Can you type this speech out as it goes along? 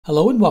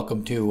Hello and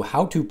welcome to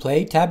How to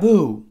Play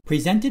Taboo,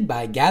 presented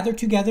by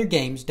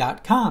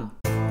GatherTogetherGames.com.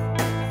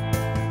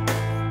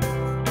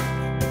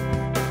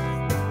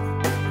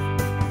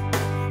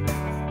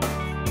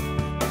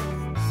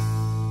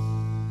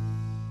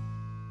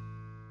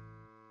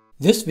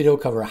 This video will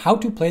cover how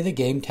to play the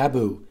game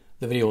Taboo.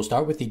 The video will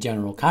start with the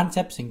general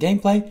concepts and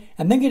gameplay,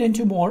 and then get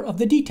into more of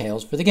the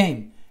details for the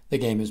game. The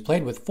game is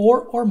played with 4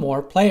 or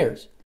more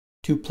players.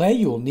 To play,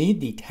 you will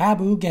need the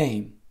Taboo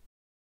game.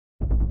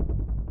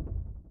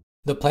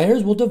 The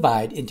players will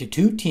divide into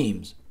 2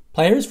 teams.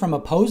 Players from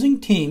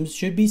opposing teams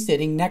should be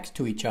sitting next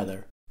to each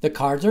other. The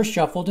cards are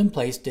shuffled and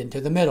placed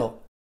into the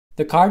middle.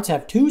 The cards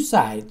have 2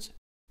 sides.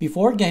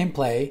 Before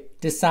gameplay,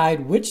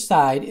 decide which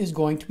side is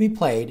going to be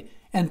played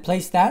and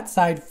place that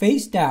side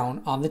face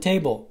down on the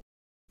table.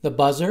 The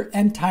buzzer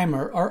and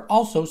timer are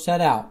also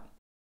set out.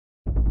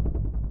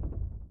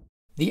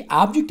 The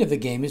object of the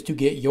game is to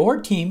get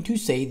your team to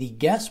say the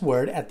guess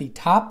word at the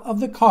top of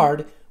the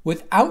card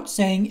without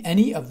saying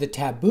any of the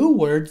taboo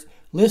words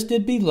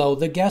listed below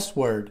the guess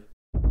word.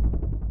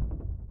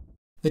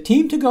 The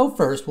team to go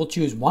first will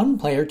choose one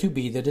player to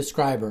be the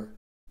describer.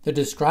 The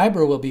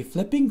describer will be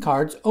flipping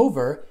cards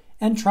over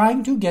and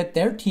trying to get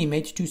their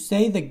teammates to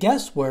say the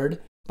guess word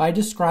by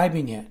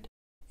describing it.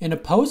 An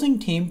opposing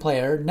team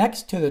player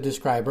next to the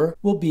describer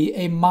will be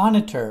a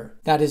monitor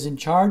that is in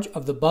charge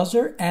of the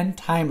buzzer and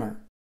timer.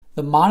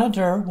 The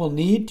monitor will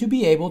need to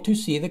be able to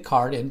see the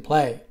card in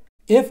play.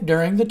 If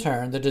during the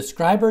turn the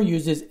describer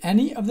uses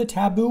any of the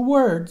taboo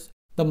words,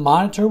 the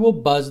monitor will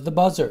buzz the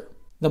buzzer.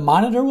 The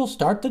monitor will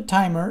start the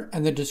timer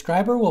and the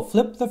describer will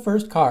flip the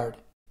first card.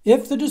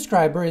 If the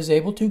describer is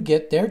able to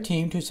get their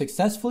team to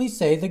successfully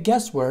say the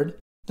guess word,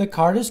 the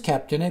card is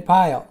kept in a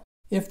pile.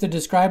 If the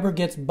describer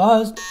gets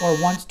buzzed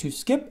or wants to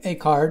skip a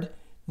card,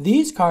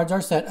 these cards are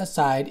set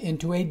aside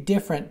into a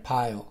different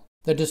pile.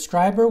 The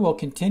describer will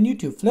continue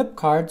to flip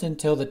cards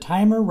until the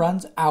timer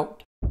runs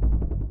out.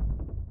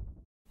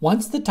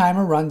 Once the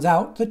timer runs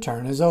out, the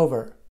turn is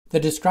over.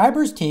 The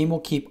describer's team will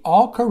keep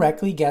all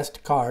correctly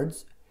guessed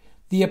cards.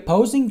 The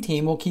opposing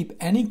team will keep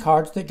any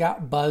cards that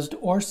got buzzed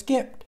or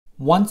skipped.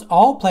 Once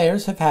all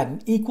players have had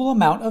an equal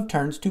amount of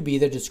turns to be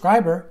the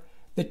describer,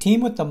 the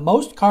team with the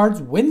most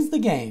cards wins the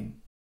game.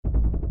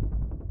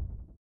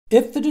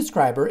 If the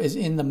describer is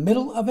in the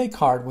middle of a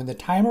card when the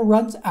timer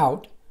runs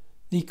out,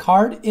 the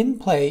card in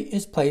play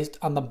is placed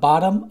on the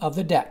bottom of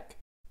the deck.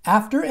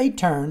 After a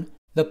turn,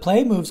 the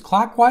play moves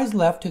clockwise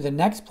left to the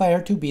next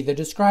player to be the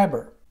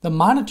describer. The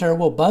monitor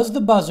will buzz the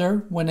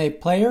buzzer when a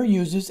player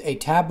uses a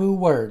taboo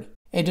word.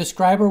 A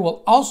describer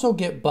will also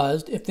get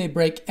buzzed if they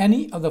break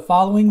any of the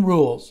following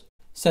rules: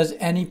 says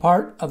any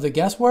part of the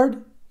guess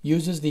word,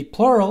 uses the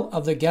plural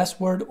of the guess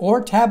word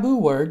or taboo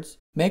words,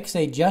 makes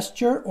a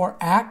gesture or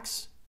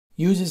acts,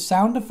 uses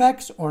sound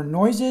effects or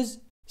noises,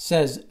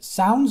 says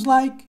sounds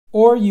like,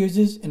 or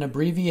uses an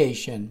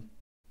abbreviation.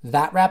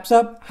 That wraps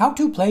up How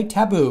to Play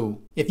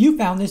Taboo. If you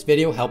found this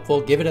video helpful,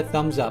 give it a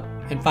thumbs up,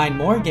 and find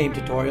more game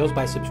tutorials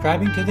by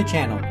subscribing to the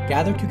channel,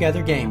 Gather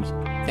Together Games.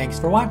 Thanks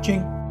for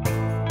watching.